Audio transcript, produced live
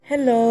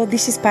Hello,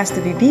 this is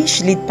Pastor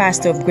Bibish, lead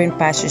pastor of Green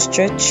Pastures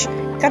Church,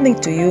 coming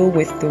to you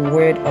with the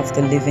word of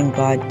the living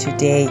God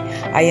today.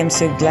 I am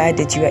so glad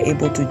that you are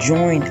able to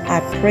join. I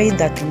pray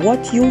that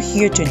what you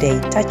hear today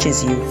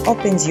touches you,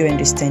 opens your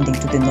understanding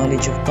to the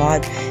knowledge of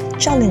God,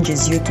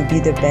 challenges you to be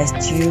the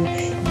best you,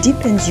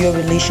 deepens your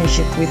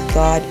relationship with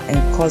God,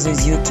 and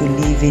causes you to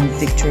live in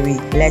victory.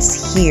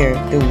 Let's hear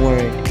the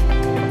word.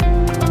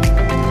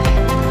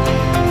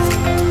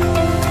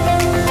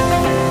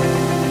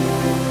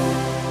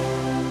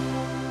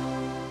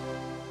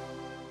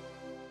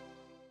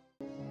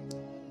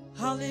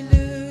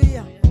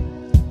 Hallelujah.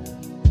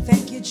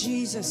 Thank you,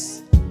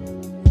 Jesus.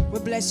 We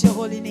bless your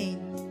holy name.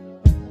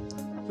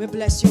 We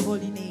bless your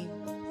holy name.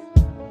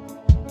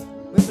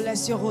 We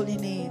bless your holy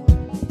name.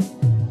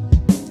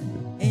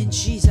 In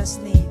Jesus'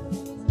 name.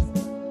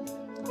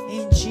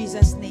 In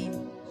Jesus'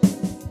 name.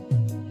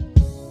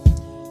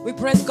 We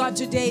praise God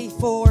today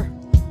for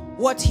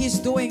what He's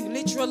doing.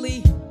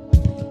 Literally,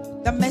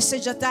 the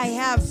message that I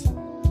have,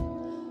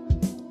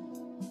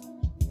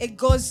 it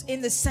goes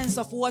in the sense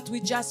of what we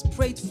just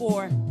prayed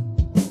for.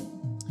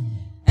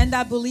 And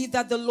I believe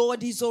that the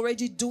Lord is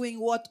already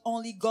doing what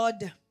only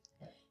God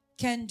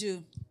can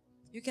do.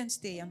 You can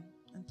stay and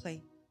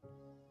play.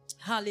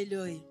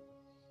 Hallelujah.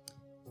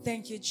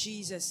 Thank you,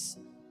 Jesus.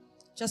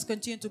 Just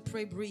continue to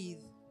pray,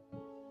 breathe.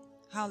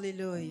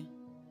 Hallelujah.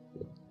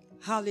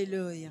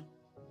 Hallelujah.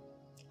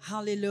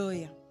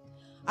 Hallelujah.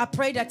 I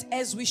pray that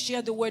as we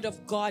share the word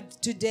of God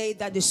today,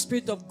 that the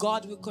Spirit of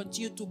God will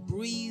continue to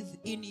breathe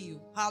in you.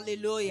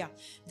 Hallelujah.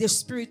 The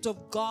Spirit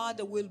of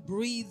God will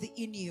breathe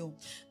in you.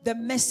 The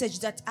message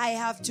that I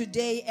have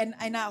today, and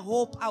I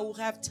hope I will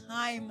have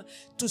time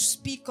to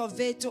speak of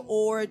it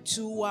or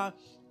to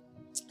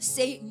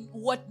say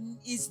what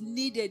is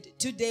needed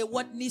today,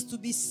 what needs to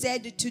be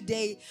said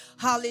today.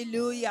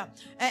 Hallelujah.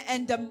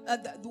 And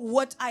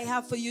what I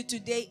have for you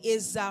today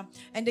is,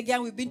 and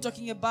again, we've been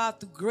talking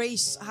about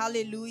grace.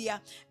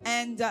 Hallelujah.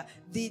 And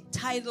the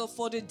title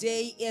for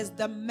today is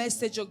the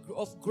message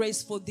of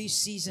grace for this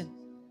season.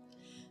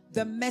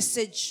 The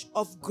message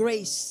of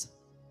grace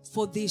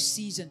for this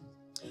season.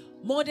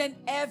 More than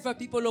ever,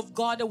 people of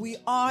God, we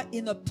are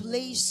in a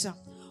place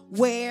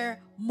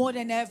where more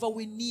than ever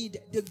we need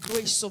the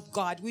grace of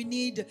God. We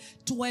need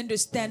to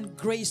understand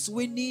grace.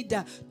 We need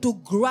to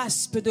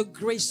grasp the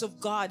grace of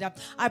God.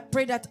 I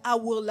pray that I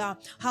will,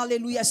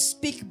 hallelujah,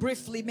 speak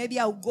briefly. Maybe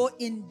I'll go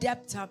in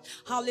depth,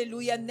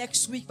 hallelujah,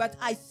 next week. But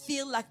I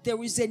feel like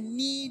there is a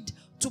need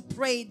to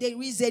pray.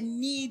 There is a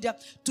need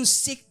to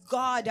seek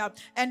God.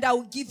 And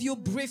I'll give you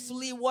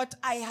briefly what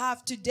I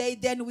have today.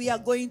 Then we are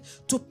going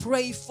to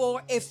pray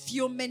for a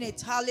few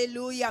minutes.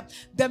 Hallelujah.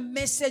 The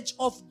message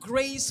of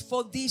grace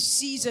for this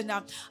season.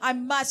 I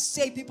must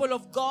say, people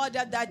of God,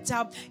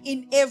 that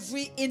in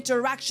every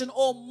interaction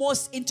or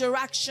most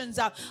interactions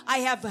I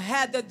have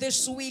had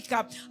this week,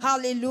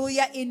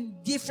 hallelujah, in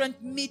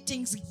different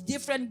meetings,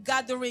 different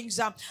gatherings,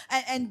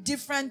 and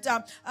different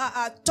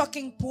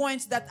talking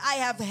points that I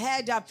have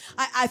had,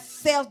 I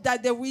felt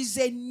that there is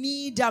a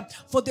need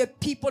for the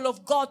people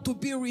of God to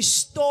be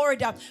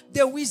restored.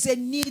 There is a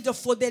need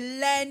for the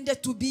land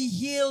to be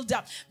healed.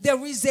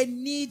 There is a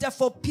need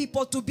for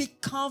people to be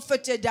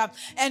comforted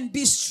and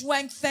be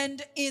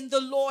strengthened in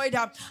the Lord.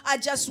 I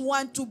just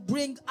want to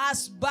bring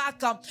us back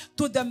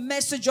to the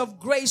message of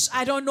grace.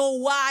 I don't know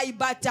why,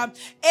 but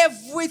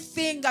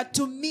everything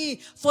to me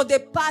for the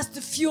past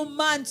few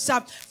months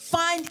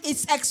finds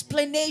its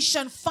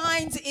explanation,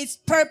 finds its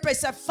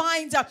purpose,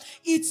 finds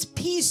its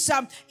peace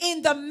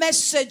in the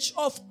message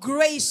of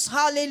grace.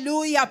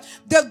 Hallelujah.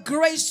 The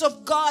grace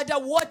of God.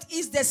 What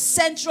is the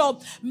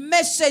central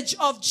message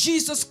of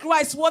Jesus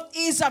Christ? What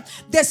is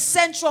the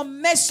central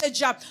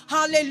message,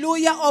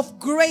 hallelujah, of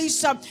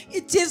grace?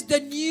 It is the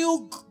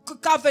new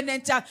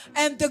covenant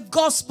and the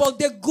gospel,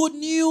 the good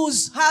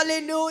news.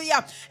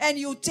 Hallelujah. And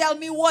you tell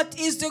me, what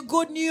is the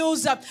good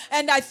news?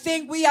 And I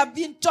think we have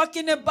been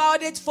talking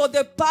about it for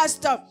the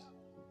past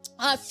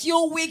a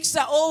few weeks,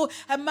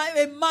 a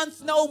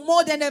month now,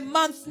 more than a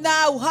month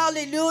now.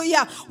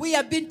 Hallelujah. We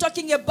have been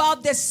talking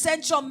about the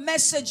central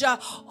message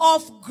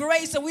of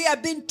grace. We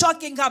have been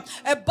talking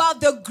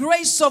about the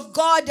grace of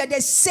God, the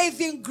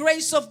saving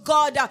grace of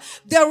God,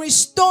 the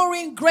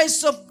restoring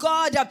grace of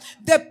God,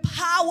 the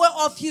power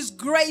of His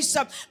grace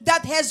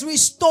that has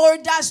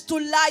restored us to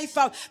life,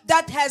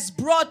 that has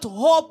brought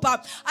hope.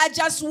 I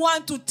just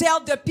want to tell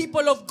the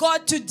people of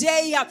God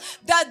today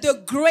that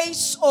the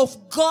grace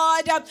of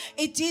God,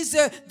 it is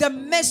the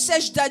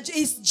message that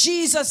is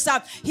Jesus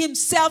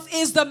Himself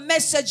is the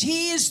message.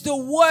 He is the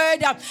Word,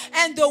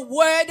 and the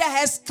Word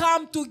has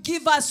come to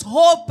give us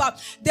hope.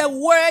 The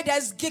Word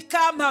has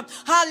come,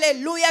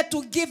 hallelujah,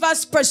 to give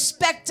us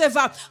perspective,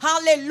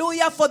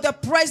 hallelujah, for the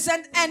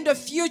present and the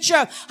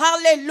future.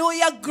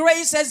 Hallelujah.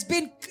 Grace has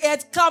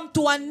come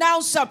to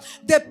announce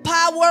the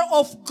power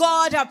of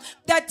God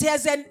that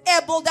has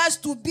enabled us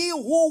to be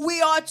who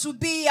we are to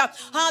be.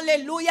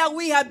 Hallelujah.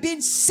 We have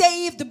been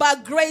saved by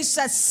grace,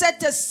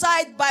 set aside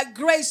aside by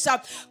grace,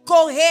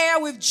 co-heir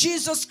with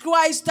Jesus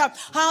Christ.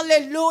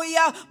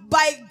 Hallelujah.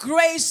 By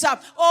grace.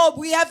 Oh,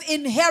 we have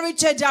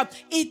inherited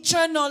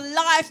eternal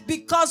life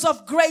because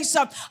of grace.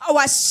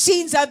 Our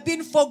sins have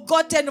been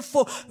forgotten,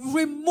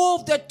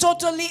 removed,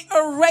 totally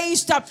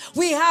erased.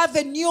 We have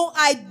a new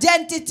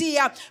identity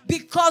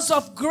because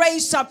of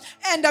grace.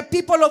 And the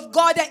people of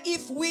God,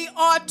 if we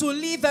are to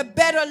live a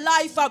better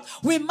life,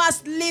 we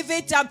must live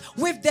it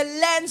with the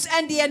lens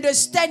and the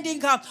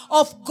understanding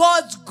of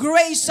God's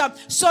grace.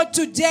 So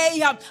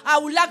today, I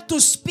would like to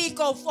speak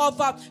of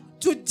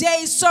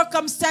today's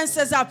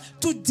circumstances,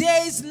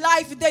 today's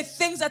life, the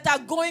things that are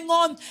going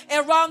on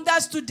around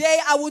us today.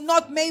 I will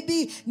not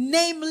maybe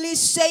namely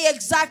say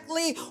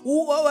exactly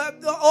or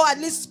at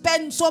least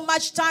spend so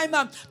much time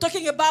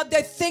talking about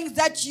the things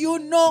that you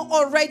know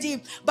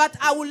already. But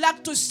I would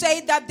like to say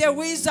that there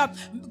is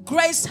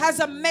grace has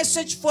a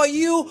message for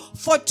you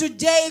for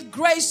today.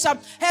 Grace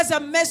has a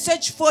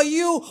message for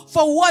you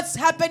for what's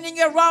happening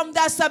around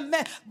us.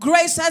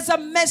 Grace has a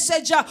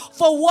message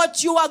for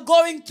what you are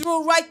going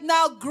through right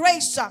now. Grace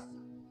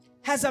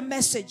has a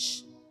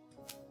message.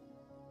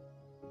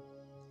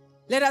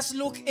 Let us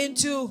look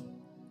into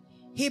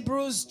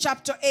Hebrews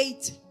chapter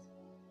 8.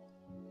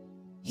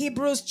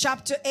 Hebrews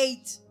chapter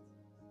 8.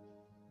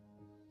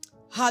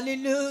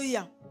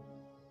 Hallelujah.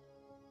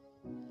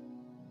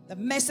 The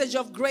message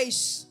of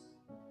grace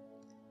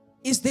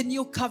is the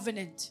new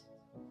covenant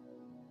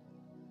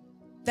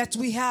that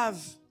we have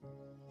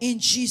in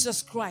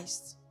Jesus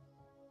Christ.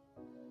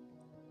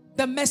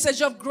 The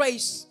message of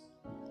grace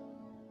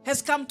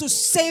has come to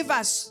save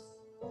us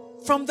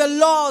from the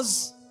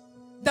laws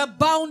that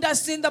bound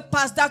us in the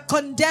past, that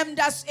condemned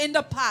us in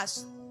the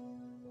past,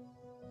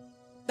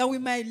 that we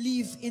might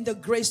live in the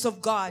grace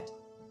of God.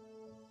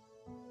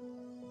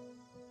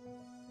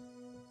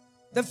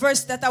 The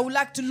verse that I would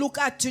like to look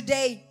at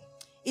today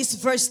is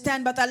verse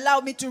 10, but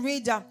allow me to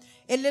read a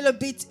little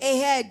bit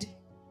ahead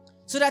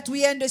so that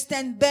we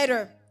understand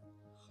better.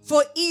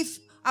 For if,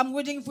 I'm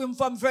reading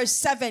from verse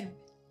 7,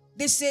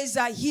 this is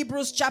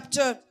Hebrews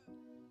chapter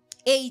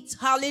 8,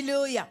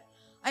 hallelujah.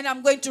 And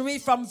I'm going to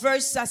read from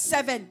verse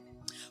 7.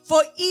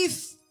 For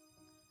if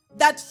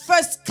that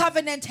first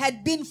covenant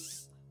had been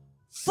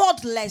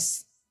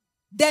faultless,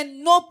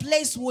 then no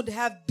place would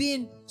have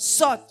been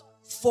sought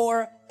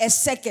for a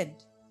second.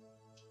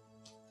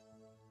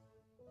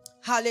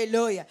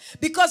 Hallelujah.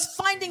 Because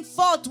finding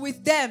fault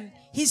with them,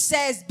 he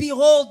says,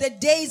 behold, the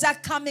days are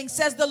coming,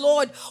 says the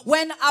Lord,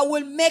 when I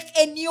will make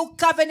a new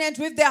covenant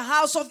with the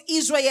house of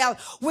Israel,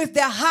 with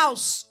the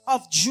house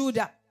of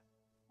Judah.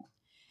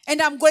 And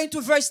I'm going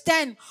to verse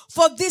 10.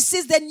 For this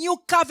is the new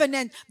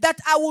covenant that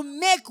I will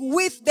make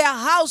with the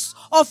house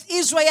of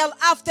Israel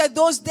after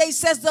those days,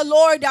 says the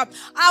Lord.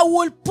 I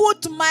will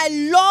put my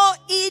law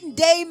in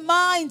their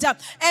minds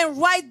and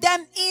write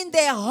them in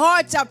their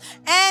hearts.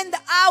 And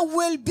I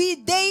will be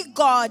their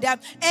God,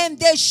 and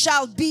they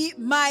shall be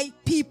my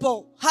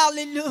people.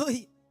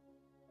 Hallelujah.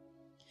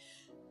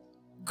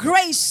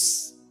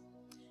 Grace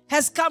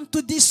has come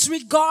to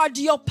disregard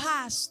your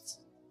past,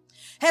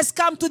 has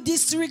come to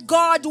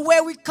disregard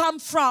where we come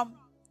from.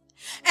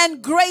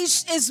 And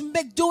grace is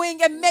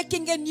doing and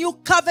making a new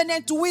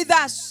covenant with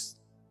us.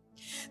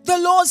 The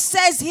Lord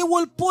says he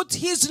will put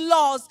his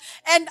laws,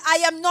 and I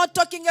am not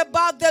talking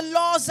about the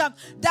laws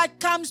that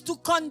comes to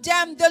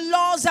condemn, the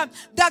laws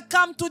that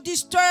come to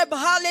disturb.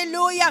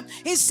 Hallelujah.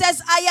 He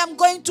says, I am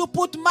going to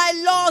put my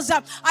laws.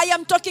 I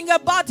am talking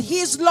about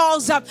his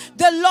laws,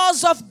 the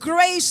laws of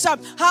grace.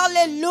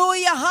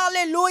 Hallelujah.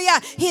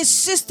 Hallelujah. His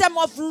system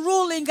of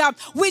ruling,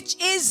 which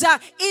is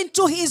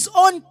into his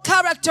own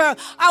character.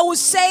 I will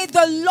say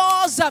the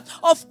laws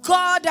of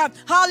God.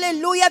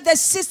 Hallelujah. The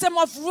system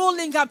of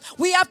ruling.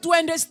 We have to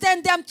understand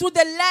them through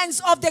the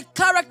lens of the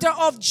character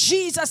of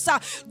Jesus.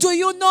 Do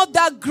you know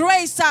that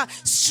grace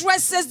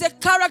stresses the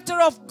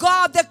character of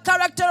God, the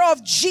character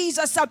of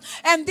Jesus?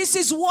 And this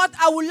is what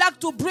I would like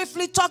to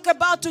briefly talk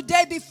about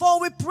today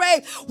before we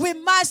pray. We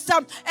must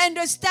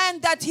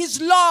understand that his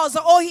laws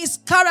or his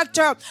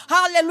character,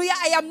 hallelujah,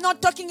 I am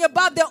not talking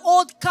about the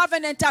old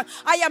covenant.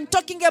 I am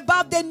talking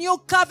about the new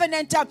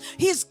covenant.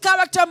 His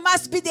character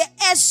must be the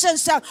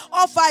essence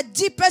of our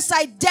deepest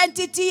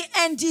identity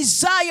and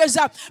desires.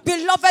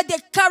 Beloved, the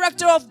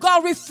character of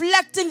God,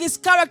 reflecting his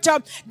character,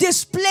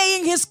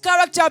 displaying his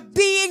character,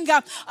 being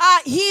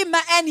him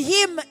and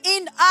him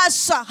in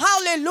us,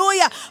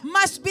 hallelujah,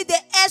 must be the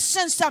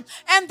essence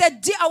and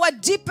our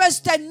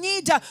deepest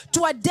need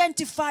to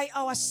identify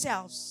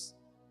ourselves.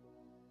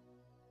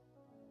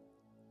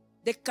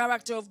 The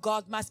character of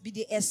God must be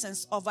the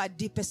essence of our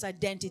deepest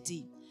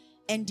identity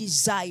and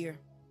desire.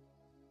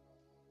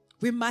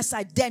 We must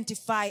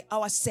identify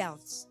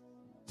ourselves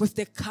with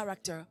the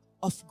character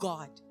of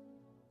God.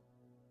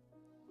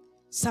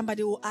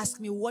 Somebody will ask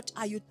me, what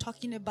are you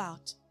talking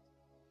about?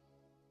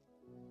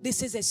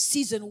 This is a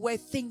season where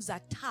things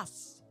are tough.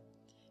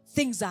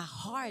 Things are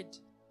hard.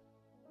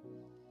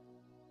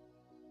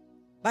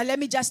 But let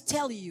me just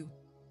tell you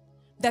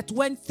that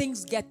when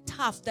things get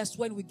tough, that's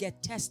when we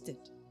get tested.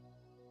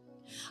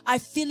 I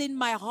feel in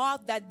my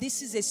heart that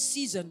this is a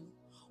season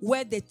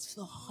where the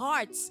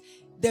hearts,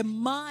 the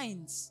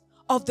minds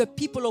of the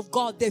people of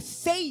God, the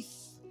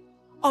faith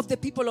of the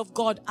people of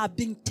God are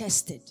being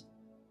tested.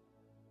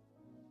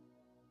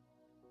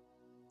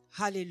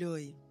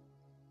 Hallelujah.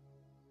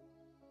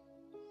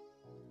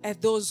 As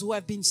those who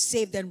have been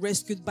saved and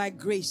rescued by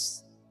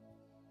grace,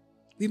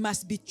 we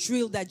must be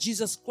thrilled that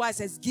Jesus Christ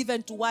has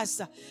given to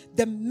us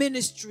the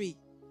ministry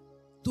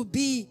to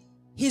be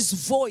His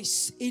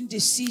voice in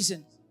this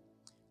season,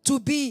 to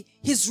be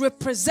His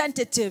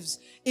representatives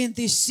in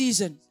this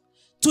season,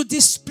 to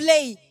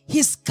display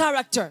His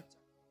character.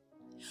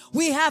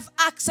 We have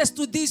access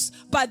to this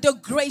by the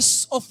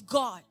grace of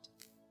God.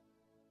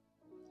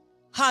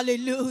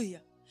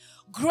 Hallelujah.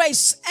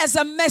 Grace as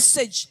a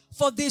message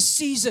for this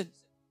season.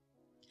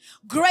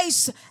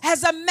 Grace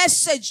has a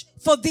message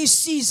for this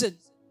season.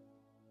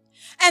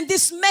 And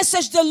this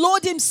message, the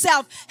Lord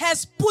Himself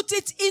has put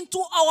it into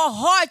our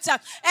hearts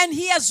and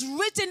He has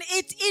written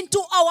it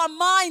into our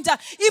mind.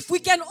 If we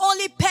can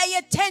only pay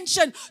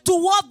attention to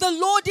what the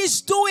Lord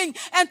is doing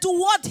and to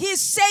what He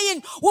is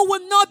saying, we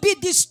will not be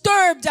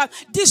disturbed,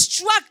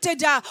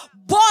 distracted,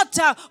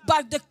 bought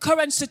by the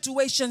current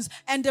situations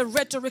and the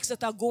rhetorics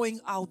that are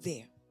going out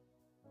there.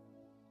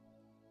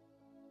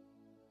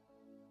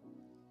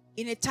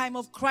 In a time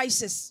of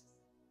crisis,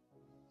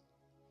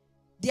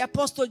 the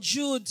Apostle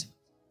Jude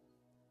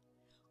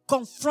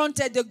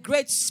confronted the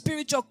great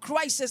spiritual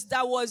crisis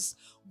that was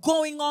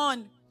going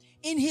on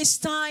in his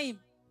time.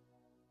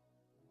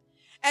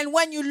 And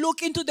when you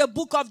look into the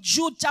book of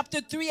Jude,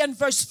 chapter 3 and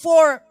verse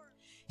 4,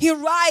 he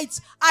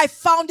writes, I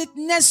found it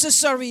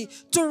necessary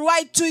to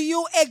write to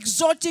you,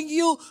 exhorting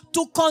you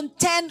to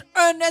contend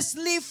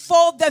earnestly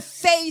for the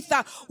faith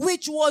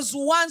which was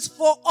once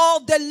for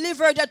all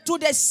delivered to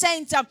the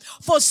saints.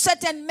 For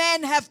certain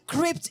men have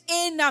crept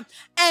in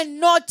and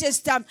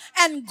noticed,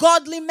 and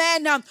godly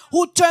men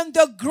who turned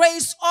the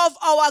grace of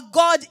our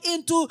God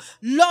into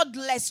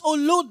lordless or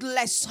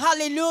ludless.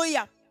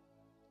 Hallelujah.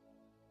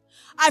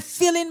 I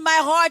feel in my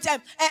heart,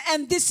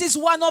 and this is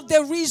one of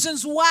the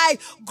reasons why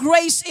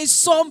grace is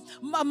so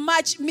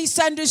much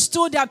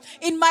misunderstood.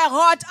 In my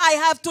heart, I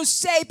have to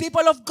say,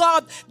 people of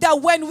God,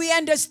 that when we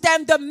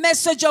understand the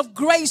message of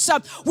grace,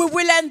 we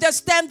will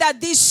understand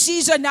that this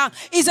season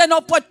is an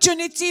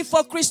opportunity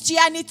for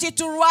Christianity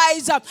to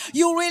rise.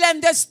 You will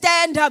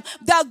understand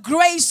that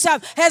grace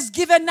has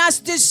given us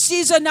this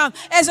season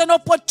as an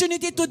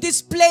opportunity to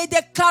display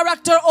the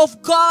character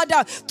of God,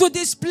 to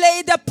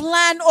display the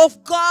plan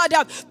of God,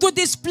 to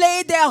display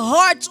the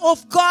heart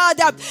of God.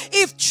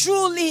 If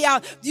truly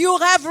you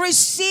have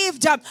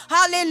received,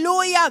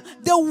 hallelujah,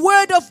 the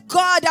word of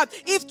God,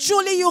 if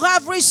truly you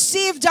have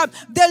received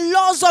the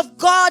laws of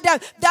God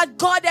that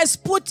God has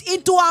put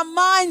into our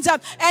minds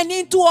and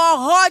into our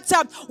hearts,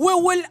 we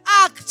will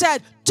act,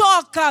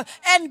 talk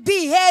and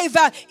behave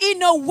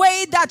in a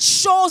way that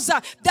shows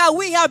that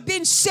we have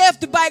been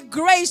saved by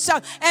grace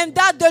and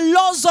that the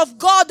laws of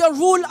God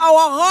rule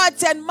our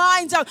hearts and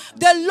minds.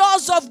 The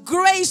laws of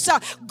grace,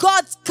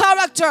 God's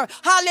character,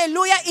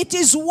 hallelujah, it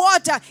is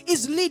what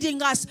is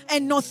leading us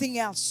and nothing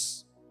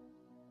else.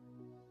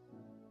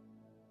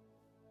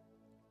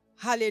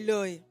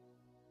 Hallelujah.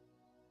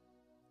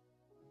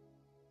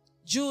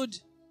 Jude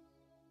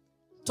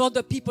told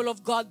the people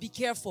of God, be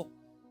careful.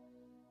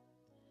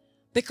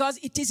 Because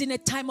it is in a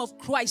time of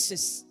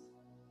crisis.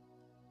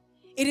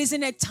 It is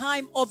in a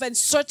time of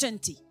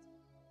uncertainty.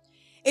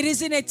 It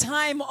is in a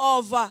time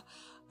of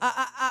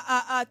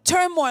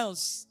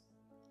turmoils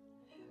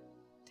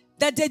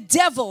that the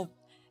devil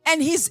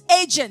and his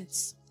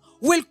agents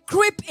will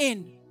creep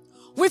in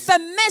with a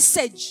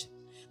message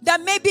that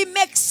maybe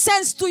makes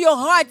sense to your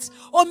heart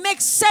or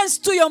makes sense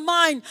to your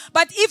mind.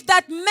 But if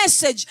that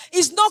message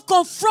is not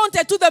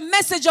confronted to the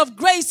message of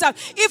grace,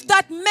 if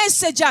that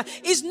message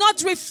is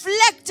not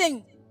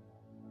reflecting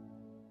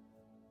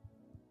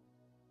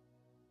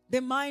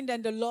the mind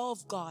and the law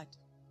of God,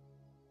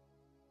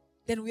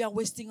 then we are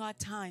wasting our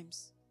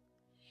times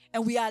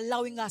and we are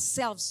allowing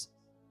ourselves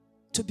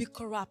to be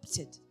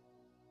corrupted.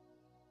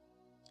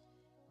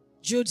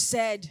 Jude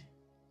said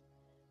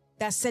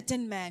that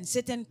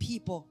certain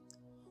people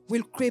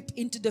will creep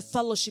into the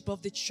fellowship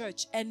of the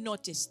church and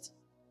noticed.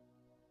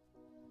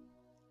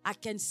 I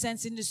can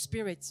sense in the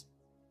spirit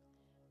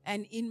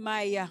and in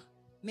my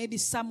maybe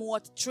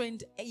somewhat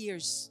trained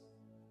ears,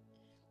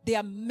 there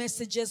are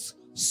messages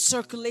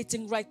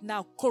circulating right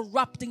now,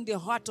 corrupting the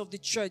heart of the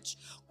church,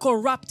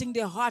 corrupting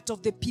the heart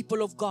of the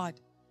people of God.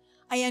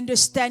 I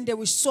understand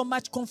there is so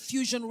much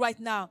confusion right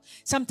now.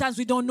 Sometimes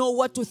we don't know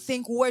what to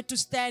think, where to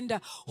stand,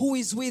 who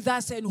is with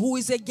us and who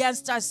is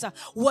against us.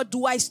 What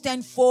do I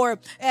stand for?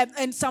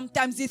 And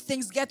sometimes these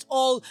things get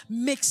all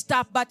mixed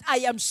up. But I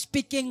am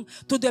speaking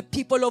to the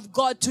people of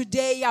God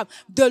today.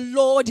 The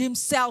Lord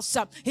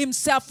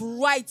Himself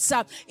writes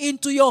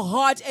into your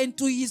heart and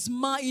to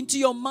into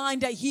your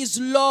mind His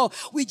law.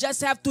 We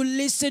just have to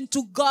listen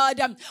to God.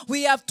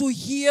 We have to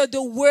hear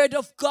the word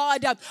of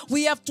God.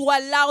 We have to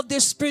allow the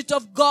Spirit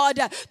of God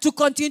to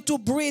continue to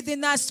breathe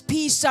in us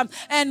peace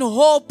and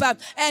hope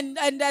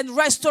and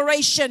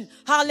restoration.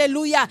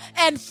 Hallelujah.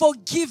 And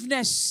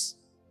forgiveness.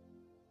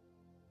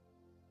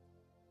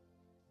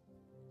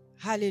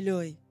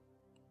 Hallelujah.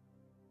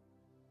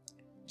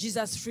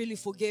 Jesus freely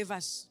forgave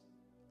us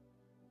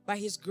by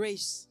His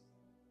grace.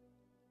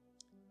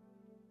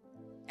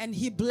 And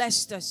He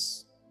blessed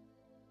us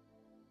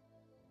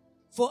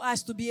for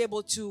us to be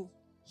able to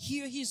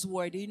hear His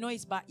word. You know,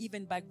 it's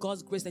even by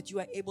God's grace that you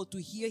are able to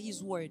hear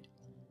His word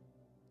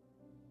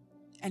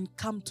and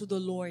come to the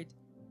Lord.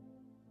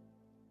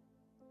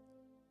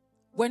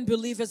 When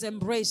believers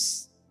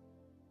embrace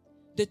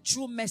the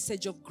true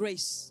message of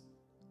grace,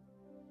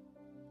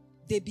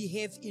 they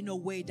behave in a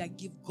way that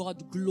gives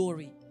God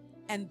glory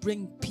and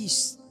bring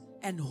peace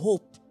and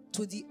hope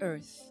to the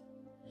earth.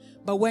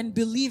 But when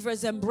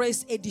believers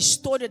embrace a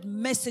distorted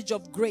message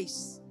of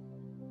grace,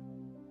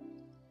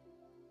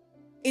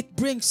 it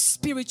brings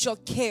spiritual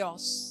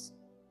chaos.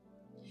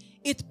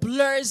 It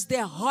blurs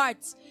their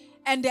hearts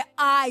and the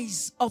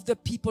eyes of the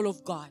people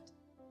of God.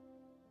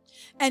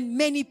 And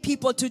many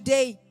people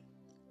today,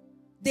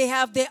 they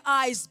have their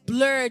eyes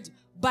blurred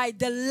by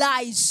the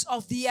lies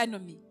of the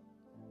enemy.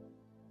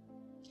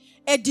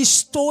 A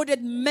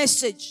distorted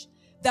message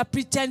that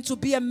pretends to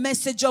be a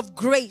message of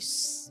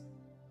grace.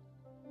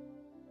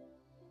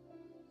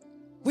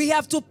 We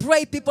have to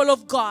pray, people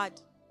of God.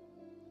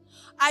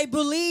 I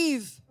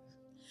believe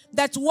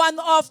that one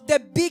of the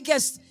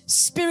biggest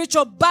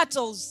spiritual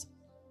battles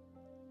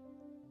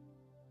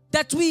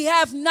that we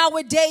have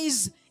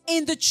nowadays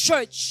in the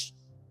church,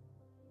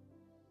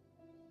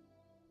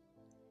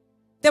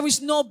 there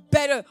is no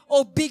better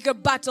or bigger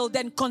battle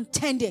than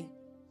contending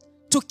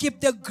to keep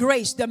the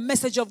grace, the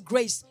message of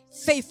grace,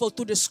 faithful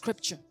to the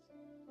scripture.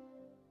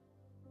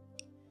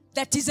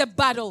 That is a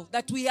battle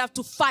that we have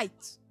to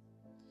fight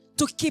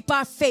to keep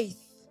our faith,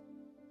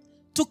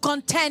 to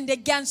contend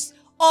against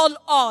all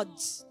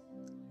odds,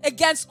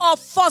 against all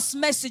false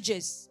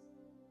messages,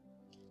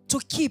 to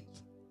keep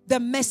the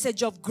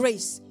message of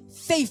grace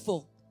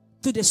faithful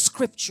to the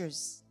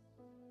scriptures.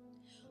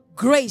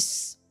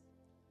 Grace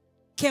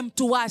came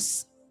to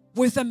us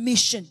with a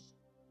mission.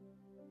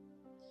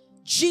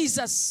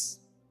 Jesus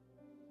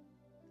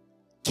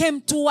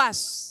came to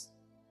us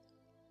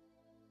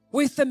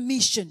with a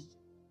mission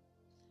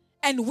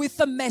and with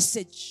a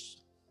message.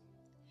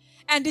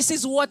 And this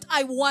is what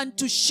I want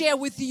to share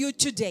with you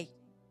today.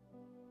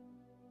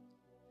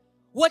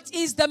 What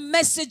is the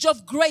message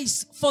of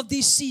grace for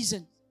this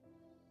season?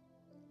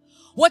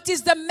 What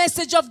is the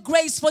message of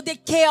grace for the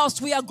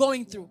chaos we are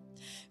going through?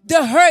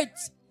 The hurt,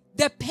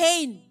 the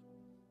pain,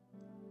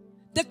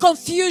 the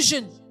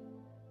confusion,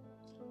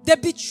 the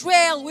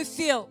betrayal we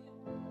feel.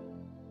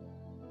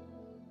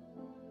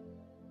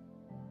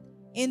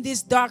 In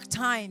these dark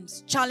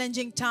times,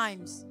 challenging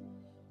times,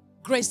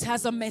 grace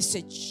has a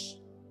message.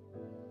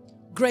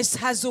 Grace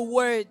has a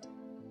word.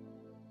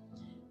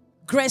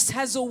 Grace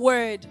has a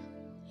word.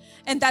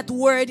 And that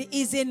word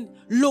is in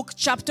Luke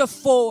chapter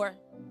 4,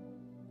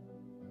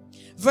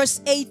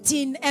 verse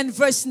 18 and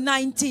verse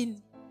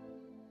 19.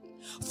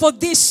 For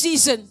this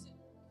season,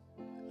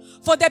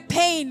 for the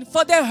pain,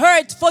 for the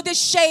hurt, for the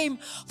shame,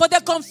 for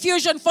the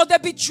confusion, for the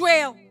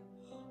betrayal,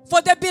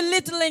 for the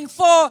belittling,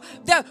 for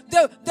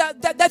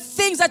the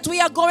things that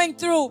we are going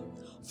through,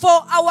 for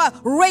our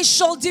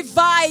racial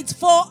divide,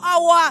 for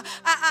our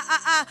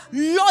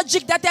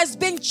logic that has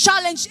been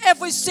challenged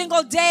every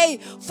single day,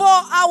 for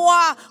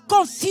our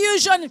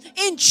confusion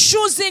in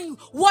choosing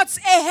what's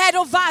ahead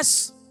of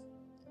us.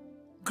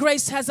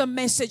 Grace has a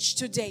message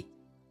today.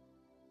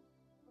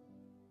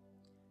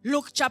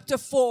 Luke chapter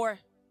 4,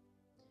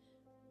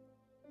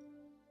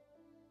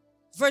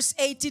 verse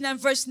 18 and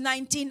verse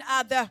 19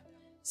 are the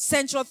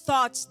central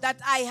thoughts that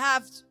I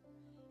have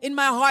in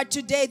my heart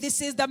today.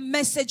 This is the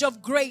message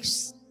of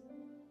grace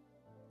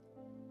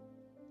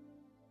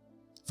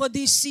for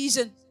this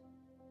season.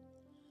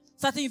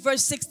 Starting in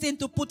verse 16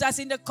 to put us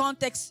in the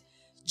context.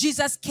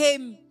 Jesus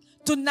came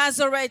to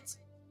Nazareth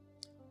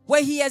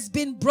where he has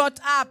been brought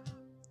up.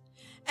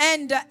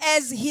 And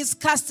as his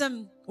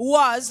custom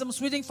was, I'm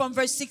reading from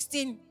verse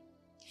 16.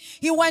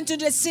 He went to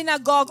the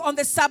synagogue on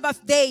the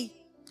Sabbath day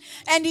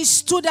and he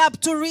stood up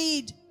to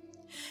read.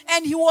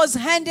 And he was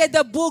handed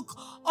the book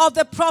of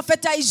the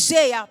prophet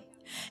Isaiah.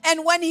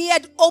 And when he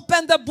had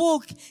opened the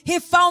book, he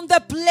found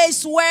the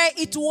place where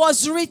it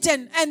was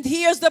written. And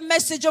here's the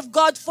message of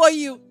God for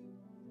you.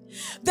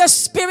 The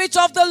Spirit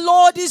of the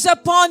Lord is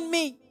upon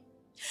me,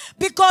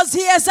 because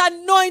he has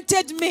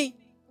anointed me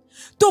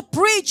to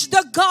preach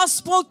the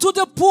gospel to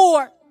the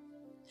poor.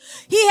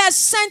 He has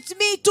sent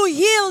me to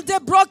heal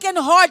the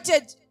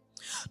brokenhearted,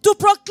 to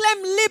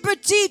proclaim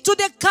liberty to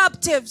the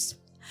captives,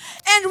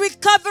 and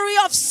recovery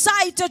of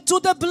sight to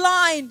the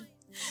blind,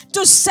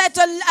 to set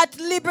at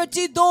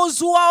liberty those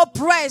who are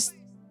oppressed,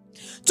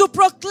 to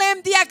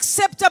proclaim the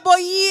acceptable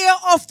year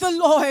of the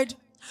Lord,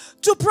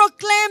 to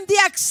proclaim the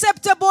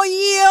acceptable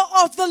year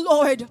of the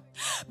Lord.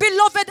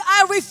 Beloved,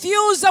 I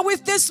refuse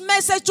with this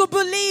message to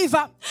believe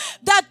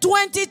that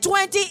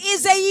 2020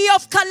 is a year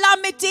of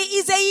calamity,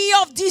 is a year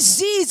of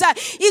disease,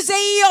 is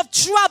a year of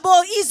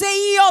trouble, is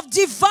a year of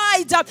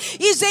divide,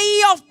 is a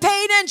year of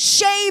pain and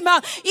shame,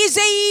 is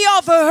a year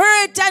of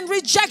hurt and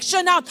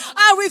rejection.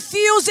 I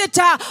refuse it.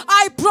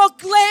 I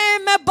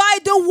proclaim by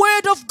the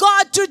word of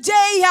God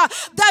today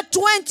that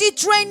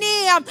 2020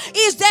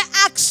 is the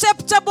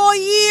acceptable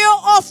year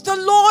of the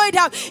Lord.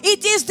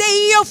 It is the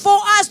year for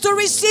us to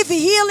receive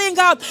healing.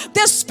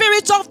 The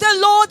Spirit of the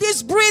Lord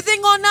is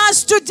breathing on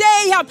us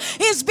today.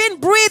 He's been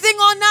breathing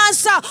on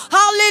us.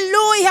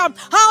 Hallelujah.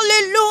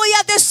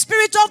 Hallelujah. The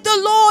Spirit of the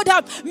Lord,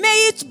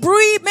 may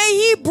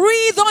He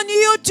breathe on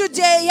you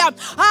today.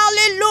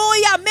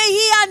 Hallelujah. May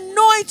He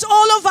anoint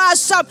all of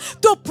us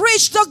to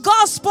preach the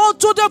gospel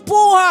to the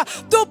poor,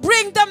 to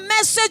bring the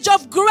message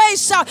of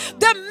grace,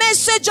 the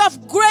message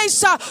of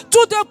grace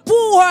to the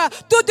poor,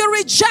 to the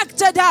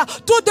rejected,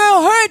 to the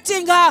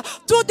hurting,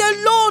 to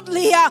the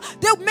lonely.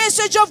 The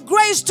message of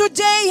grace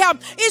today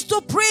is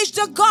to preach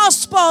the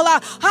gospel.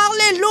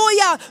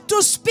 Hallelujah.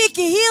 To speak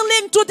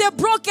healing to the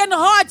broken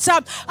hearts.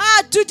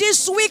 To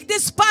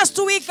this past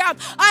week,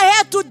 I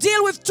had to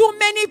deal with too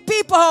many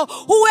people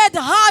who had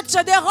hearts,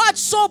 their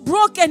hearts so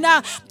broken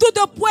to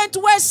the point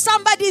where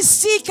somebody's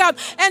sick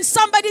and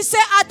somebody say,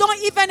 I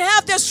don't even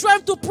have the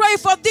strength to pray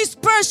for this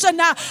person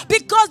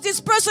because this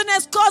person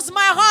has caused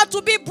my heart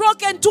to be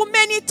broken too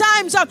many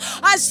times.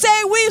 I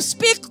say we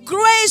speak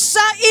grace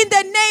in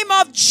the name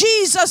of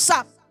Jesus.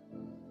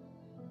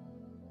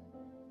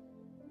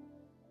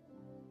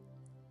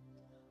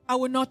 I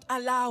will not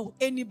allow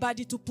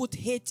anybody to put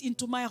hate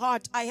into my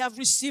heart. I have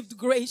received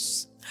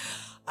grace.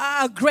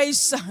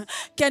 Grace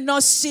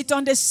cannot sit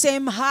on the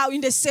same house,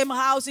 in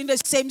the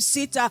same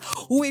seat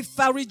with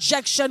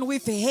rejection,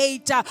 with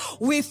hate,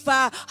 with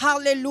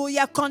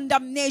hallelujah,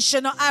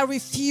 condemnation. I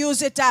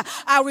refuse it.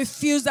 I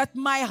refuse that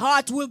my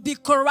heart will be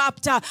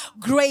corrupt.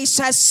 Grace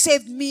has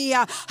saved me.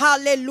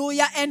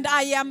 Hallelujah. And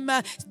I am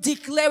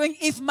declaring,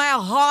 if my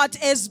heart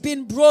has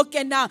been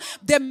broken,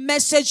 the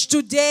message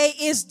today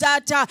is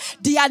that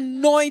the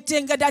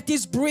anointing that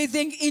is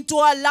breathing into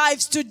our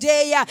lives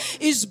today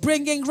is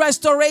bringing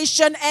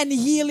restoration and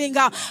healing.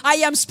 I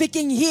am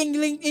speaking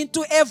healing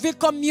into every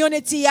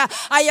community.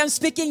 I am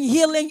speaking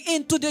healing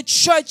into the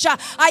church.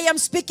 I am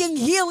speaking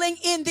healing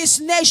in this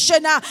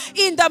nation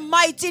in the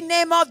mighty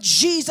name of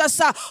Jesus.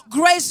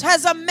 Grace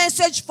has a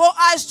message for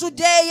us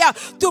today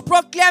to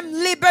proclaim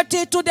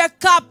liberty to the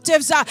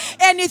captives.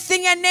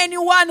 Anything and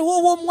anyone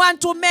who will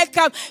want to make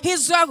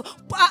his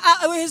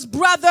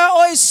brother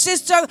or his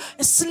sister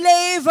a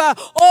slave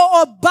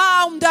or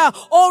bound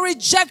or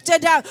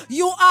rejected,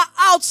 you are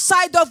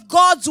outside of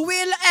God's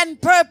will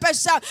and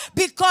purpose,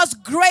 because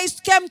grace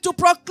came to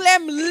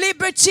proclaim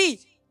liberty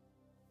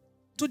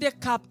to the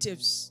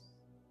captives.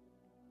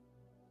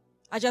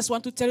 I just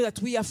want to tell you that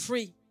we are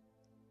free.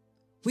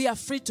 We are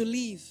free to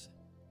live.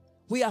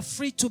 We are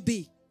free to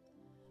be,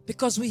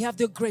 because we have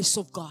the grace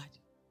of God.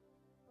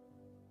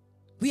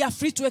 We are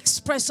free to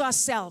express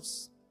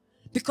ourselves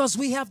because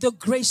we have the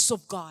grace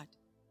of God.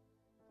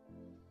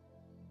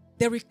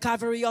 The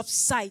recovery of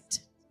sight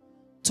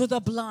to the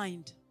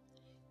blind.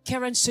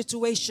 Current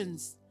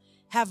situations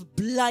have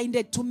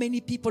blinded too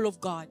many people of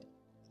God.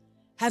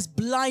 Has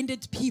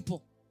blinded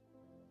people.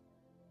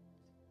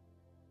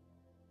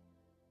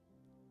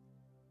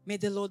 May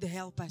the Lord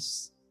help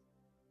us.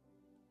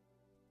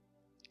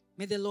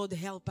 May the Lord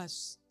help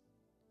us.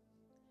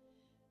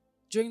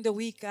 During the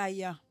week,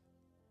 I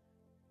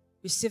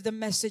received a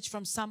message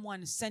from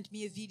someone, sent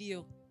me a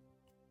video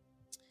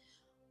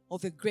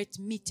of a great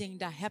meeting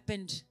that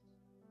happened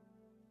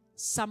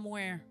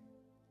somewhere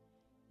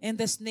in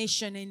this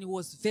nation, and it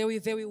was very,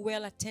 very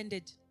well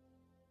attended.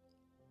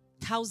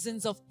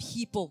 Thousands of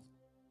people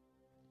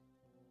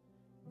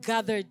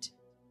gathered,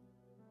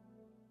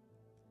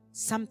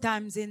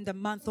 sometimes in the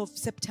month of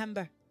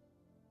September.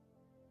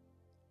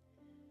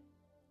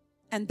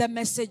 And the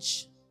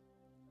message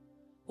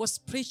was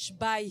preached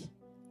by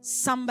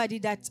somebody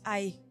that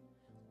I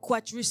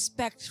quite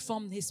respect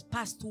from his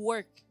past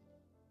work.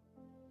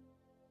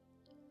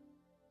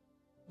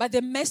 But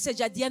the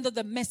message, at the end of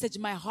the message,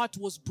 my heart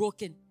was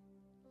broken.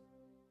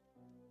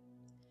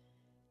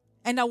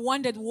 And I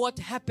wondered what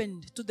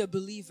happened to the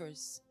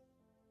believers.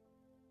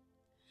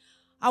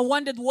 I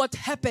wondered what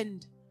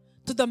happened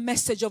to the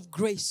message of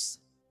grace.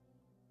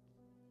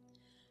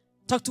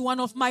 Talked to one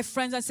of my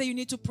friends and said, you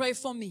need to pray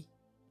for me.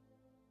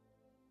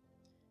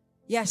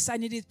 Yes, I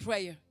needed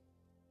prayer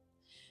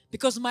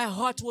because my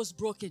heart was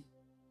broken.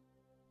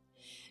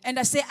 And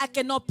I say, I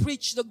cannot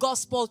preach the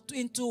gospel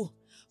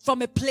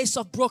from a place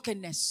of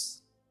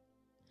brokenness.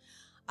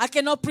 I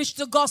cannot preach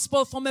the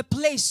gospel from a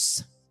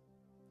place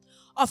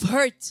of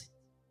hurt.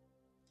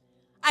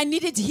 I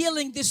needed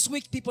healing this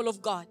week, people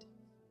of God.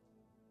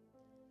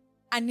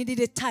 I needed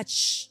a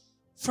touch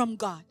from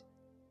God.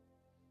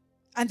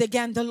 And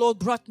again, the Lord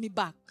brought me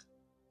back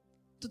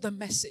to the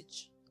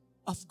message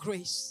of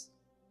grace.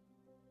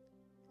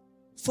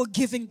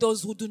 Forgiving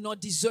those who do not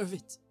deserve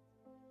it.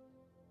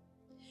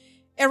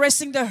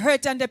 Erasing the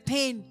hurt and the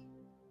pain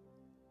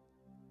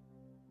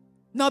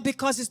Not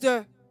because it's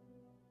the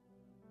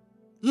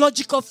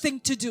logical thing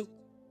to do,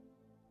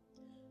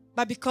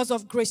 but because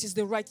of grace is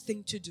the right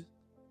thing to do.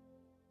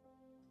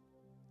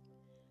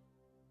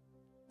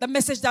 The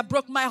message that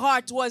broke my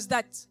heart was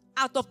that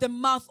out of the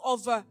mouth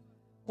of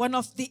one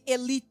of the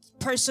elite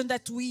person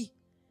that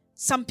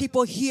some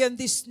people here in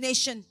this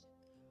nation,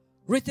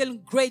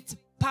 written great,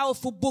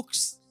 powerful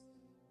books.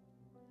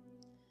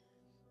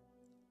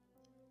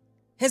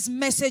 His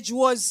message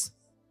was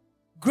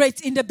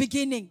great in the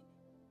beginning.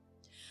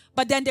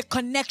 But then the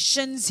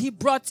connections he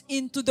brought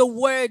into the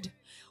word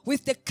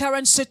with the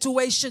current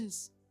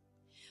situations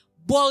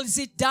boils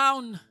it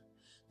down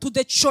to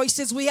the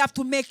choices we have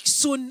to make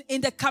soon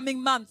in the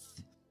coming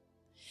month.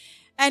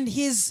 And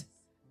his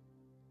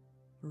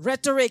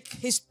rhetoric,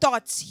 his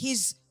thoughts,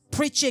 his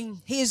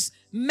preaching, his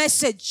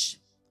message,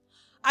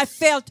 I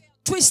felt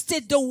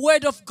twisted the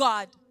word of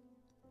God,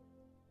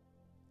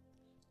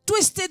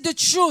 twisted the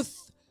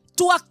truth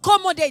to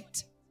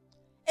accommodate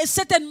a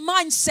certain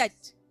mindset,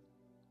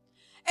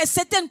 a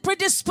certain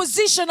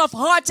predisposition of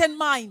heart and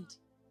mind.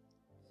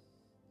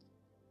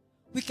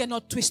 We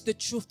cannot twist the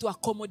truth to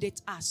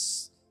accommodate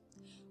us.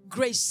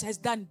 Grace has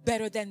done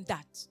better than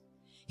that.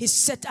 He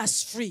set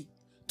us free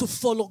to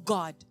follow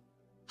God.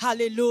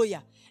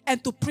 Hallelujah.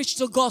 And to preach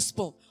the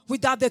gospel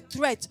without the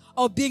threat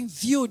of being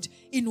viewed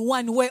in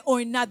one way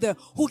or another.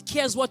 Who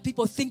cares what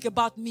people think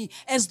about me,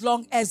 as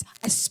long as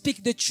I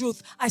speak the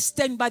truth, I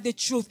stand by the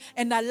truth,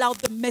 and allow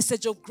the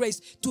message of grace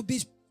to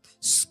be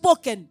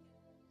spoken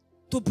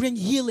to bring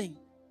healing,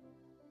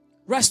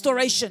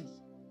 restoration,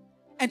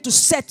 and to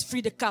set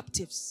free the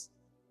captives.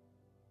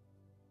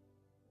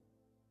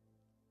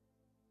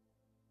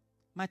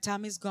 My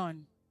time is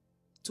gone.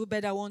 Too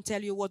bad I won't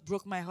tell you what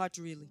broke my heart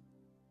really.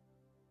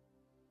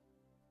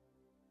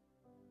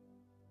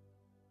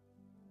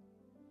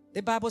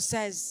 The Bible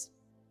says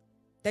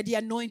that the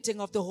anointing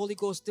of the Holy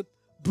Ghost, the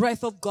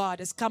breath of God,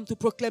 has come to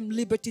proclaim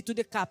liberty to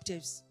the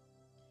captives,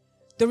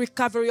 the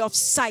recovery of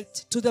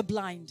sight to the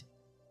blind.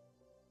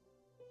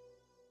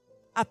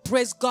 I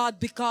praise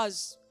God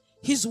because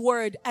His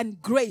word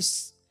and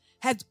grace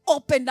had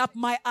opened up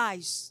my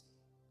eyes.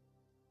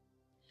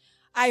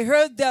 I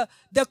heard the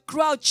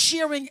crowd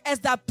cheering as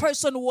that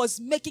person was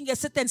making a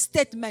certain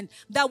statement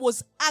that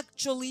was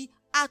actually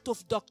out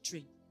of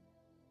doctrine,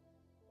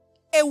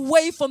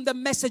 away from the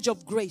message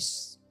of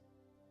grace,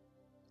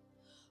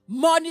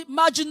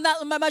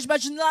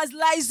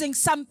 marginalizing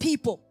some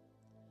people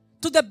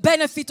to the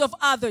benefit of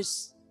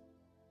others.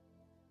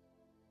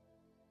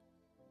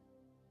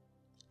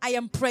 I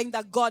am praying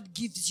that God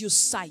gives you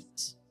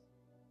sight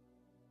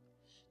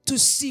to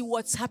see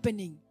what's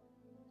happening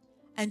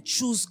and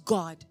choose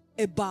God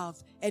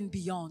above and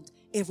beyond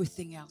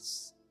everything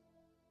else.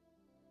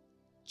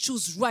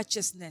 Choose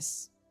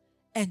righteousness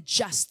and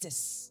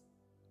justice.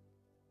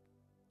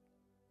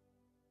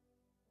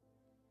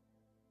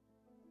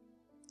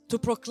 To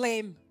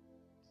proclaim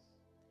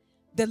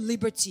the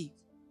liberty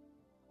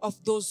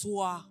of those who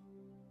are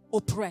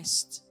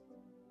oppressed.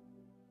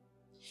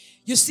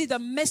 You see, the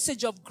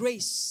message of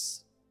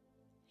grace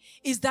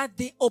is that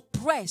the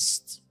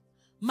oppressed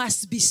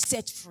must be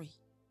set free.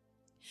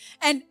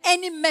 And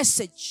any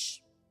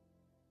message,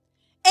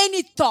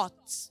 any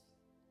thought,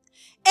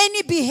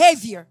 any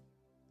behavior,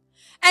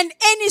 and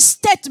any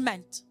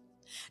statement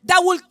that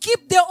will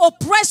keep the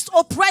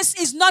oppressed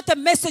is not a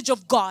message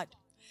of God.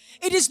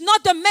 It is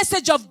not a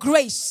message of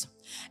grace.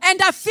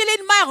 And I feel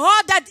in my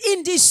heart that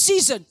in this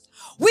season,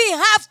 we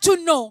have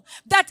to know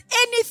that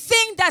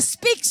anything that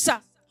speaks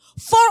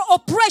for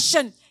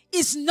oppression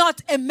is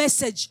not a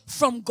message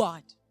from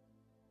God.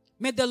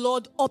 May the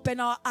Lord open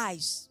our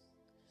eyes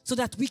so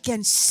that we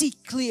can see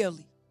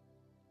clearly.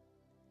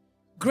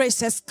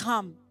 Grace has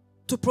come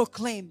to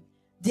proclaim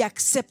the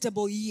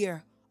acceptable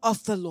year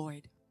of the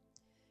Lord.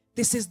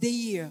 This is the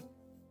year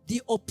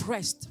the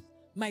oppressed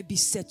might be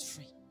set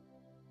free.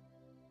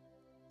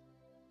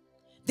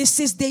 This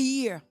is the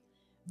year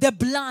the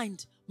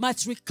blind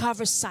might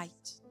recover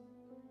sight.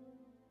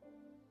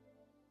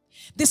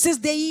 This is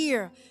the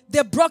year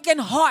the broken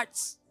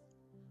hearts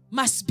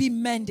must be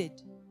mended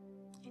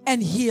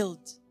and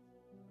healed.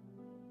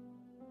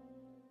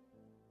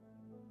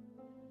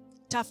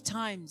 Tough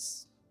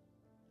times,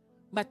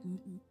 but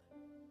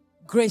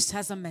grace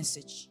has a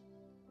message.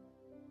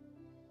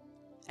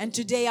 And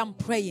today I'm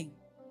praying,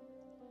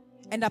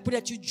 and I pray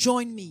that you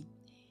join me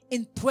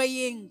in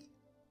praying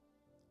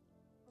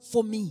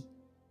for me,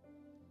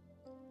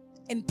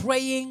 in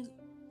praying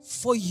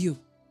for you,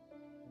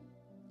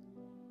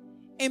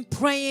 in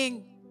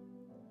praying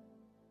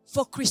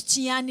for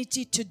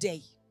Christianity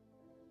today,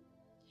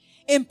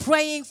 in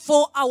praying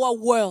for our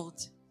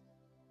world.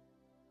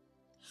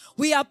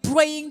 We are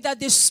praying that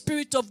the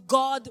Spirit of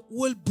God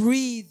will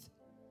breathe.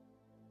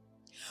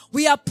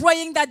 We are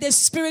praying that the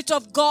Spirit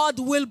of God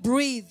will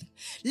breathe.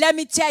 Let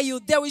me tell you,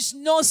 there is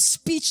no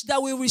speech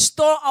that will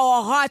restore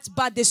our hearts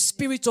but the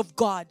Spirit of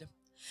God.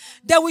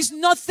 There is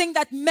nothing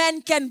that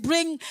man can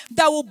bring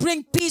that will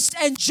bring peace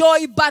and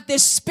joy but the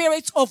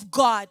Spirit of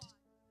God.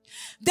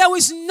 There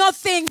is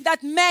nothing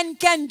that man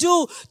can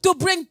do to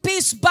bring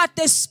peace but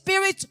the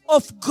Spirit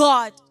of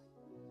God.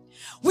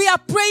 We are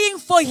praying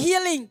for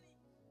healing.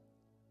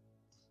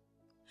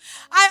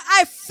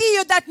 I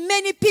feel that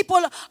many people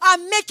are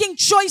making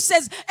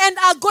choices and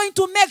are going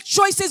to make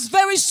choices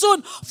very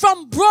soon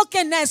from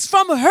brokenness,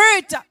 from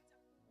hurt,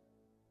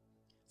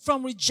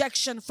 from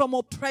rejection, from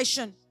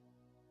oppression.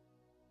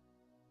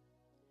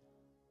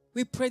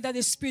 We pray that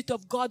the Spirit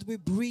of God will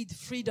breathe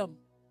freedom.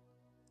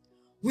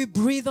 We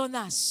breathe on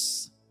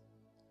us.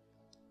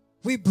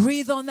 We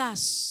breathe on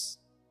us.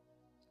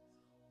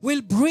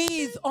 Will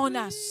breathe on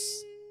us.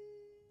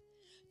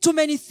 Too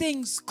many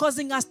things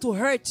causing us to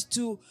hurt,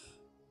 to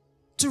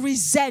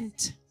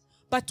resent.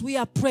 But we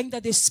are praying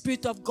that the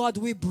Spirit of God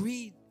will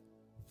breathe.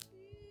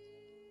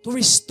 To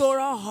restore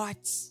our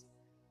hearts.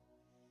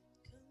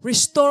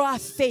 Restore our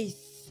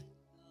faith.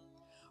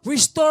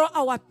 Restore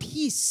our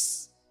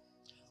peace.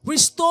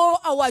 Restore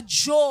our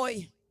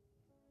joy.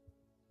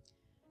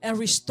 And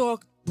restore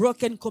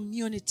broken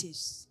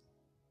communities.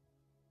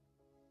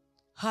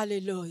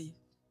 Hallelujah.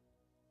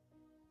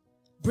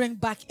 Bring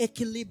back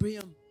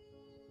equilibrium.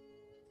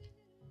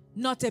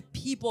 Not a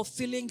people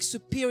feeling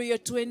superior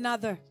to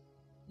another.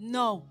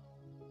 No.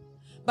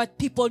 But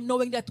people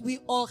knowing that we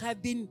all have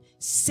been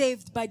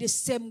saved by the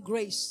same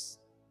grace.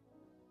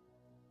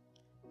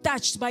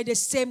 Touched by the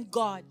same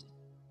God.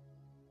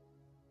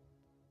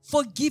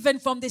 Forgiven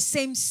from the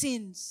same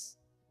sins.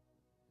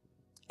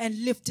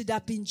 And lifted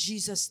up in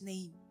Jesus'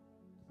 name.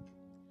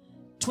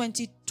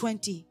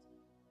 2020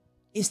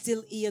 is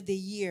still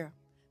here,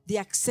 the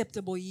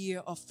acceptable year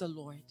of the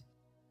Lord.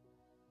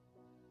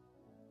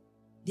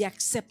 The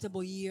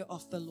acceptable year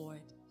of the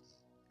Lord.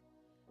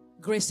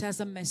 Grace has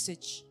a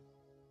message.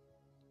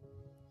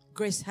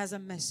 Grace has a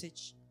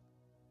message.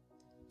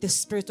 The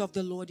Spirit of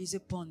the Lord is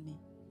upon me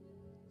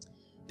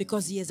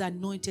because He has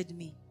anointed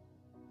me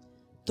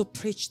to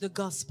preach the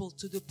gospel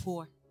to the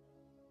poor.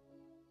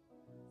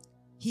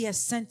 He has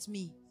sent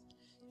me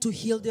to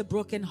heal the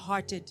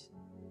brokenhearted,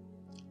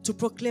 to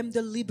proclaim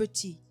the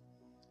liberty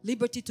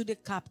to the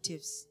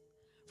captives,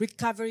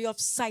 recovery of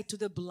sight to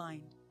the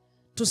blind,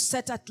 to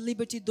set at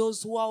liberty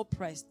those who are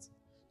oppressed,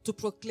 to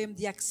proclaim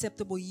the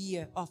acceptable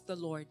year of the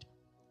Lord.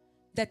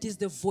 That is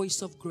the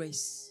voice of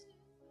grace.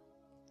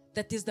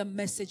 That is the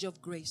message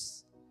of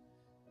grace.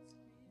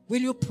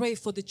 Will you pray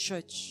for the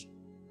church?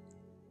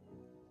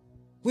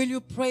 Will you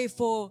pray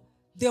for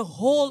the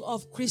whole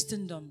of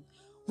Christendom?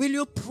 Will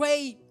you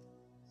pray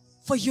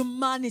for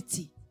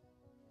humanity?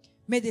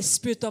 May the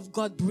Spirit of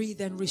God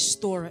breathe and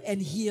restore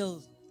and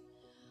heal.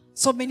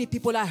 So many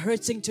people are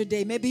hurting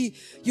today. Maybe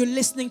you're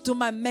listening to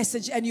my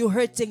message and you're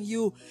hurting.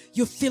 You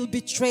feel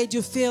betrayed.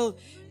 You feel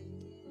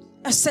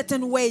a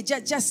certain way.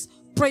 Just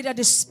pray that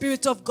the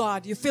Spirit of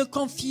God. You feel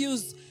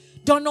confused.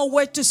 Don't know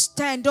where to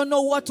stand. Don't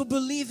know what to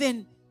believe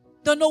in.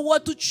 Don't know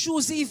what to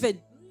choose even.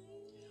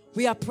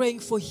 We are praying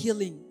for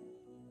healing.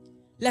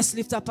 Let's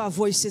lift up our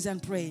voices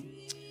and pray.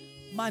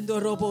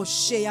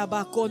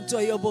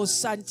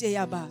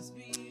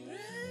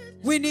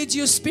 We need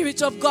you,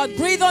 Spirit of God.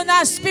 Breathe on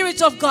us,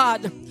 Spirit of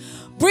God.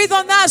 Breathe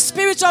on us,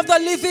 Spirit of the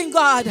living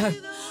God.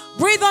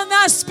 Breathe on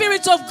us,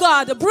 Spirit of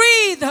God.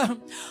 Breathe.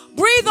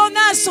 Breathe on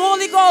us,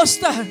 Holy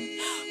Ghost.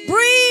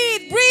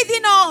 Breathe. Breathe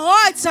in our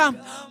hearts.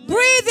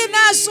 Breathe in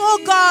us,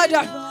 oh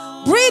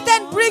God. Breathe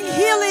and bring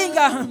healing.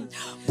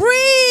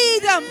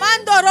 Breathe.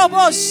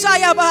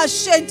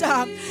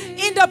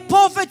 In the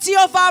poverty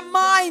of our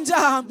minds.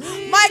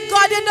 My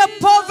God, in the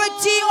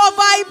poverty of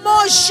our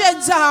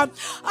emotions.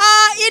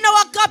 In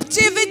our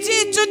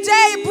captivity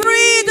today.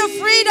 Breathe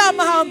freedom.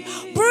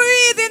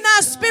 Breathe in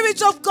us,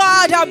 Spirit of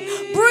God.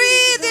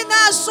 Breathe in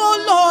us, oh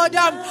Lord.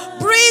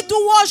 Breathe to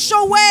wash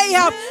away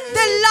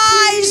the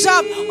lies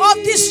of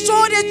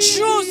distorted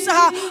truths.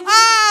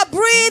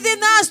 Breathe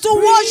in us to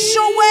wash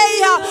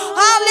away,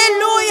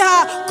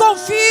 hallelujah,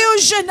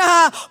 confusion.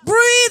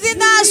 Breathe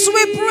in us,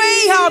 we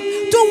pray,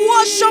 to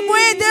wash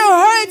away the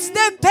hurts,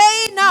 the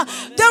pain,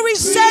 the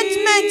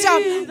resentment.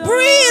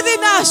 Breathe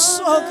in us,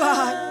 oh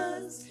God.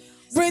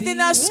 Breathe in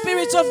us,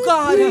 Spirit of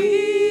God.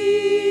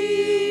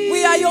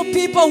 We are your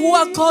people who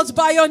are called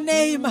by your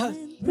name.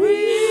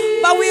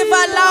 But we've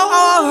allowed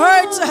our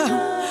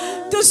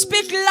hurt to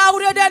speak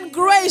louder than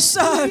grace.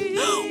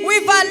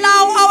 We've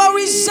allowed our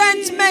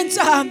resentment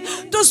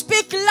to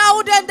speak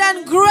louder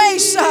than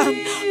grace.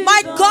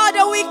 My God,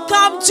 we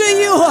come to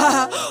you.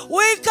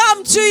 We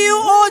come to you,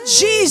 oh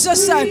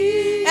Jesus.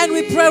 And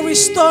we pray,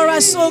 restore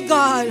us, oh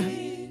God.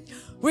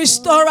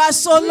 Restore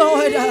us, oh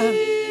Lord.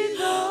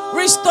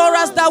 Restore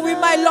us that we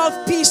might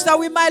love peace, that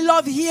we might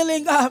love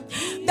healing,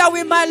 that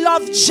we might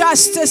love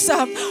justice.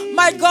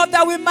 My God,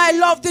 that we might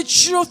love the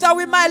truth, that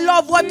we might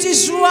love what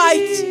is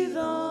right.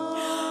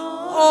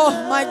 Oh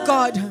my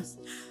God,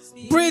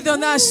 breathe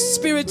on us,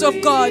 Spirit of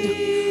God,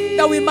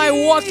 that we might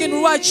walk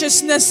in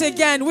righteousness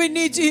again. We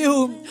need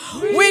you.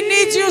 We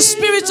need you,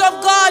 Spirit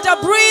of God.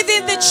 Breathe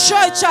in the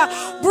church.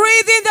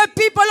 Breathe in the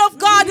people of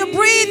God.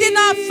 Breathe in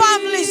our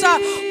families.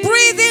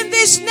 Breathe in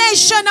this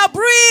nation.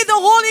 Breathe the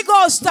Holy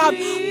Ghost.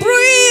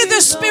 Breathe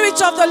the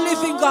Spirit of the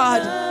living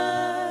God.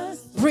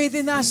 Breathe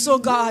in us, oh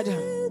God.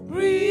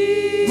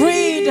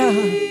 Breathe.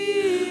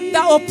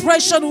 The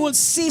oppression will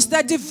cease.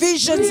 The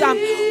divisions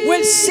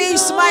will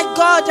cease, my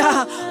God.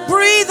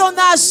 Breathe on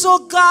us, oh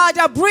God.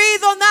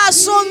 Breathe on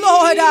us, oh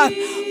Lord.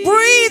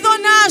 Breathe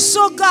on us,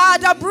 oh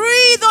God.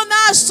 Breathe on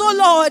us, oh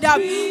Lord.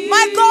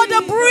 My God,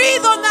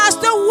 breathe on us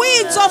the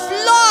winds of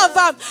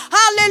love.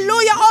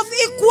 Hallelujah. Of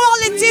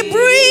equality.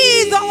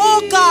 Breathe,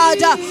 oh God.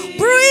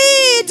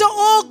 Breathe,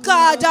 oh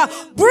God.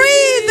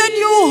 Breathe the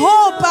new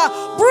hope.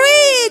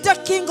 Breathe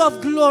the King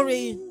of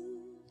glory.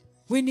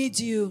 We need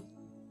you.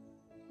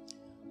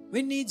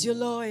 We need you,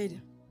 Lord.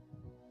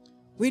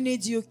 We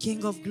need you,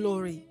 King of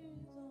glory.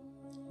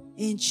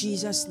 In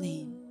Jesus'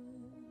 name.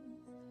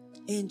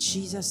 In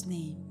Jesus'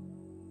 name.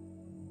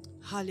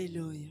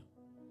 Hallelujah.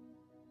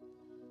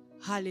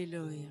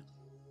 Hallelujah.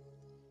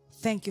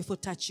 Thank you for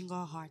touching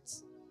our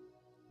hearts.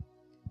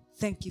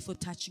 Thank you for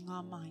touching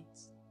our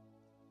minds.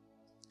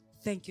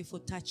 Thank you for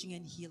touching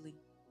and healing.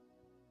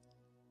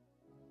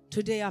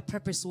 Today our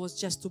purpose was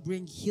just to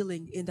bring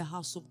healing in the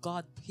house of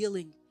God,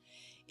 healing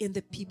in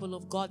the people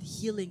of God,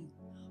 healing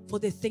for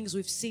the things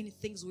we've seen,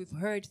 things we've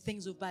heard,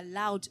 things we've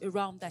allowed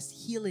around us,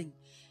 healing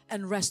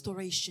and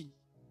restoration.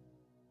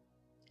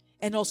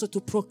 And also to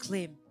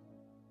proclaim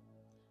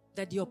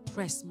that the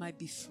oppressed might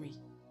be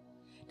free,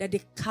 that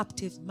the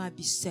captive might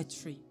be set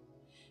free,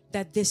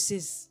 that this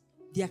is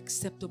the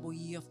acceptable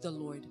year of the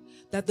Lord,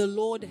 that the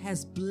Lord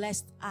has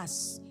blessed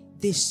us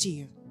this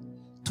year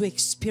to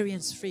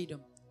experience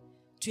freedom,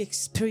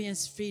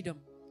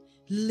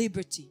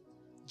 liberty,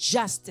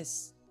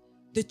 justice.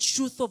 The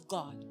truth of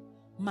God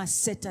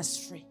must set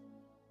us free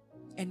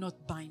and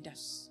not bind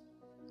us.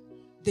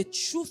 The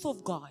truth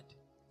of God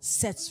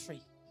sets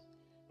free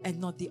and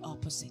not the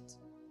opposite.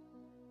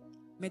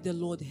 May the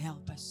Lord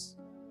help us.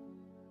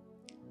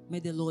 May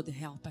the Lord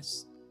help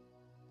us.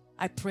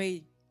 I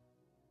pray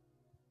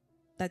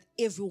that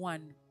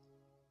everyone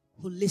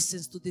who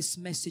listens to this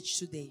message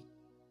today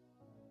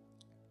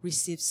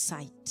receives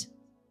sight.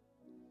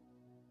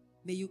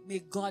 May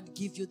God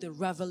give you the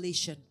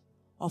revelation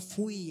of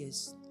who He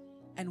is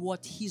and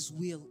what His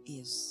will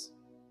is.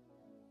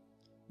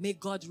 May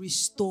God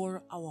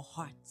restore our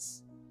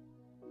hearts.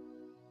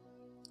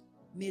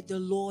 May the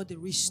Lord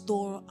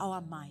restore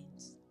our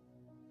minds.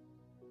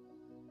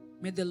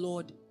 May the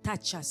Lord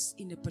touch us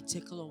in a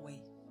particular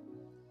way,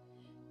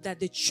 that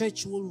the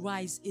church will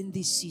rise in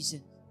this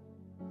season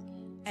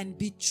and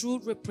be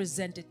true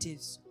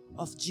representatives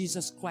of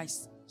Jesus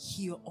Christ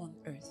here on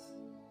earth.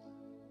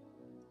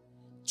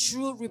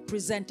 True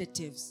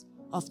representatives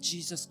of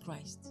Jesus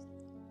Christ.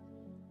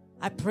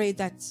 I pray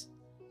that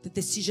the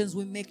decisions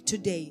we make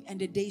today and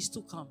the days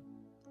to come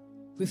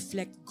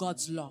reflect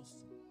God's love,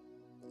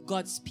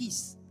 God's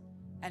peace,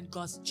 and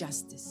God's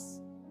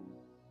justice.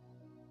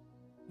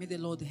 May the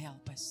Lord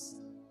help us.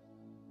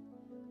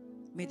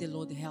 May the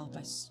Lord help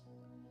us.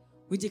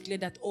 We declare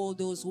that all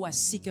those who are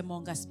sick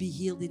among us be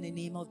healed in the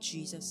name of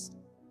Jesus.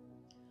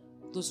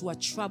 Those who are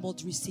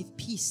troubled receive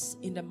peace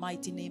in the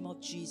mighty name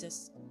of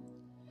Jesus.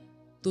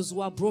 Those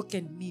who are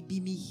broken may be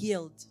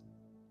healed,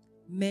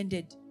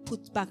 mended,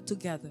 put back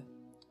together.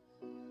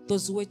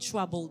 Those who are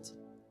troubled,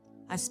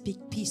 I speak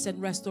peace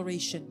and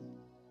restoration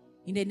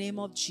in the name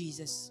of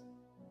Jesus.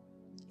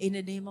 In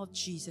the name of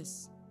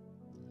Jesus.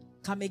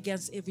 Come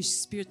against every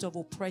spirit of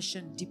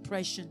oppression,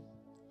 depression,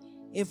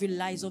 every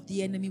lies of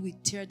the enemy. We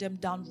tear them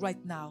down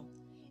right now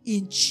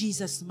in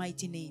Jesus'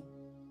 mighty name.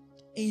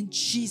 In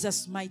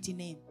Jesus' mighty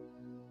name.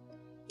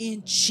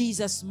 In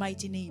Jesus'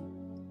 mighty name.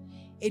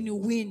 Any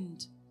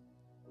wind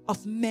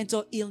of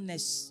mental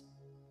illness,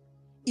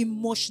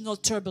 emotional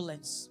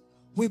turbulence,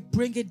 we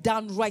bring it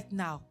down right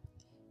now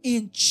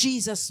in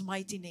Jesus'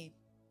 mighty name.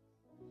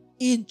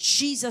 In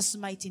Jesus'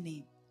 mighty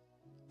name,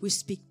 we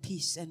speak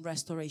peace and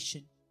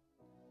restoration.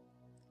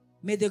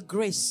 May the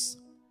grace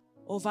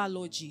of our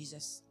Lord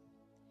Jesus,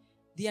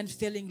 the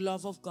unfailing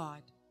love of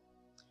God,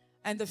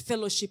 and the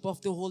fellowship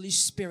of the Holy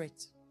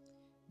Spirit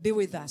be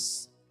with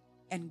us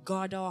and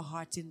guard our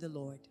hearts in the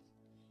Lord.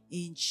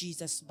 In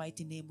Jesus'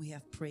 mighty name we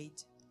have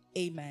prayed.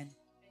 Amen.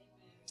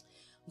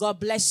 God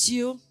bless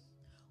you.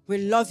 We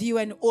love you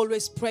and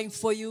always praying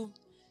for you,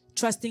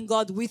 trusting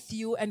God with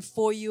you and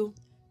for you.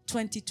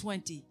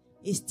 2020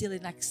 is still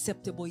an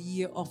acceptable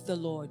year of the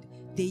Lord,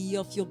 the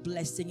year of your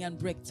blessing and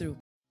breakthrough.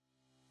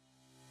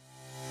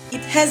 It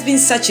has been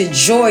such a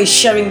joy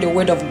sharing the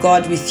Word of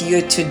God with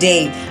you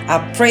today.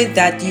 I pray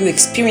that you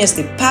experience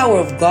the power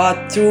of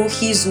God through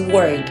His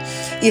Word.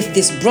 If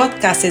this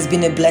broadcast has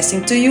been a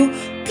blessing to you,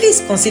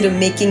 please consider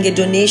making a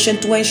donation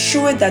to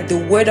ensure that the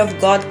Word of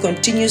God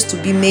continues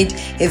to be made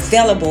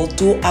available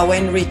to our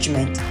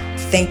enrichment.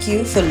 Thank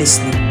you for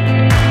listening.